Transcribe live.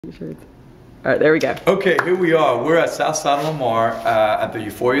All right, there we go. Okay, here we are. We're at South Side of Lamar at the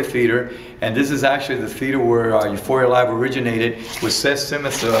Euphoria Theater, and this is actually the theater where Euphoria Live originated with Seth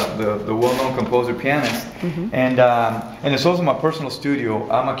Simmons, the well-known composer pianist, and it's also my personal studio.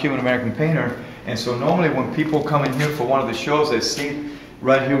 I'm a Cuban American painter, and so normally when people come in here for one of the shows, they see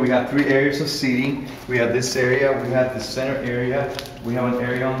right here we have 3 areas of seating. We have this area, we have the center area, we have an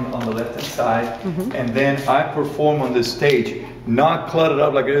area on the left-hand side, and then I perform on this stage. Not cluttered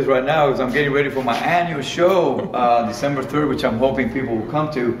up like it is right now, because I'm getting ready for my annual show, December 3rd, which I'm hoping people will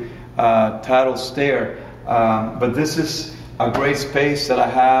come to, titled Stare. But this is a great space that I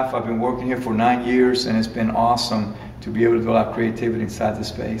have. I've been working here for 9 years, and it's been awesome to be able to do a lot of creativity inside the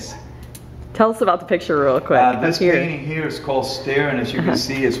space. Tell us about the picture real quick. This painting here is called Stare, and as you can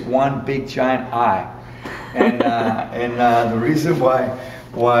see, it's one big giant eye. And the reason why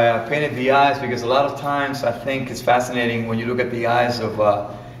I painted the eyes, because a lot of times I think it's fascinating when you look at the eyes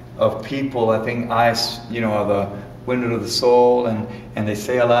of people. I think eyes, you know, are the window to the soul, and they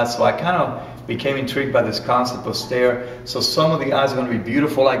say a lot. So I kind of became intrigued by this concept of stare. So some of the eyes are going to be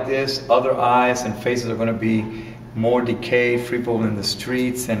beautiful like this. Other eyes and faces are going to be more decayed, people in the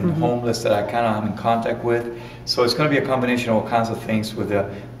streets and homeless that I kind of am in contact with. So it's going to be a combination of all kinds of things with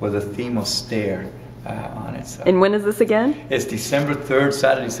a theme of stare on it. So. And when is this again? It's December 3rd,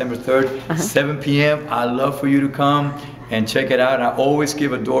 Saturday, December 3rd, 7 p.m. I'd love for you to come and check it out. And I always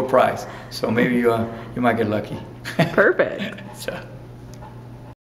give a door prize, so maybe you might get lucky. Perfect. So.